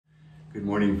Good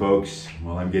morning, folks.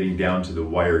 Well, I'm getting down to the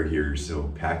wire here,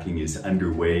 so packing is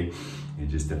underway and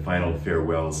just the final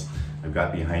farewells. I've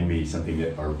got behind me something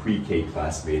that our pre-K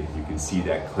class made. You can see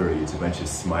that clearly. It's a bunch of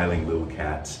smiling little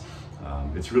cats.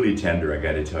 It's really tender, I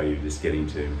got to tell you, just getting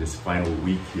to this final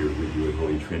week here with you at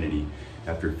Holy Trinity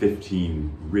after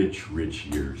 15 rich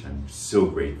years. I'm so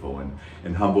grateful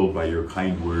and humbled by your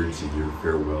kind words and your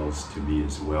farewells to me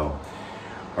as well.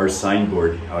 Our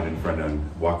signboard out in front on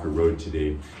Walker Road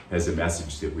today has a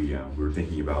message that we were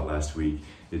thinking about last week.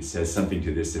 It says something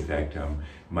to this effect,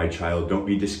 my child, don't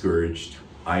be discouraged.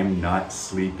 I'm not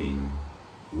sleeping.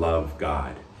 Love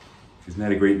God. Isn't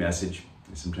that a great message?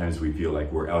 Sometimes we feel like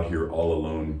we're out here all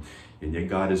alone, and yet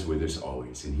God is with us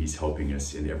always, and He's helping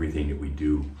us in everything that we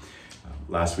do.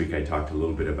 Last week I talked a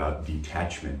little bit about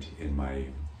detachment in my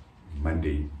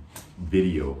Monday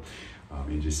video.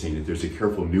 And just saying that there's a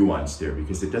careful nuance there,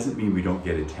 because it doesn't mean we don't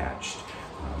get attached.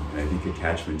 And I think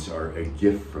attachments are a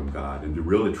gift from God. And the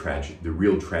real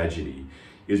tragedy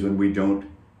is when we don't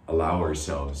allow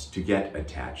ourselves to get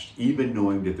attached, even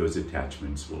knowing that those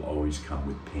attachments will always come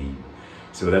with pain.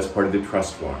 So that's part of the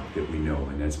trust walk that we know,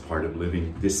 and that's part of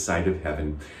living this side of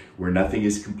heaven, where nothing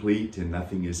is complete and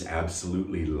nothing is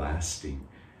absolutely lasting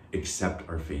except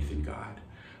our faith in God.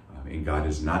 And God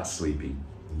is not sleeping.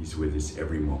 He's with us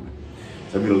every moment.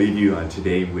 So I'm going to leave you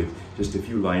today with just a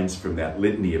few lines from that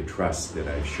Litany of Trust that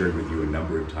I've shared with you a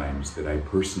number of times, that I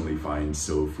personally find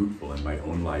so fruitful in my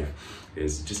own life,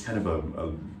 is just kind of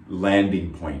a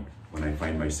landing point when I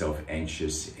find myself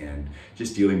anxious and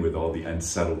just dealing with all the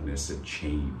unsettledness of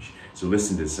change. So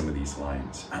listen to some of these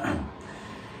lines.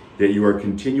 That you are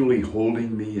continually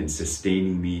holding me and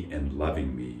sustaining me and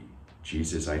loving me.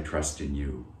 Jesus, I trust in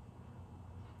you.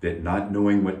 That not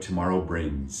knowing what tomorrow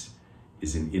brings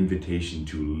is an invitation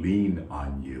to lean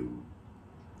on you.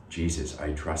 Jesus,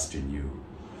 I trust in you.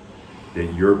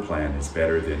 That your plan is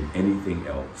better than anything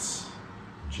else.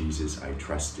 Jesus, I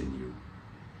trust in you.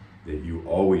 That you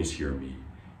always hear me,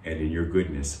 and in your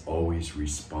goodness always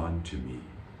respond to me.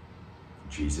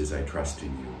 Jesus, I trust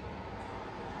in you.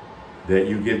 That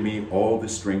you give me all the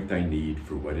strength I need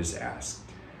for what is asked.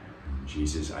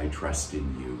 Jesus, I trust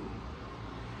in you.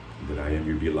 That I am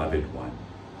your beloved one.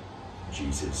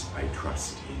 Jesus, I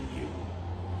trust in you.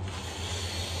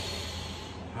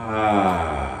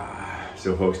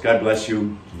 So folks, God bless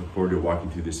you. I look forward to walking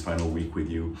through this final week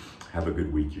with you. Have a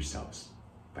good week yourselves.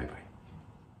 Bye-bye.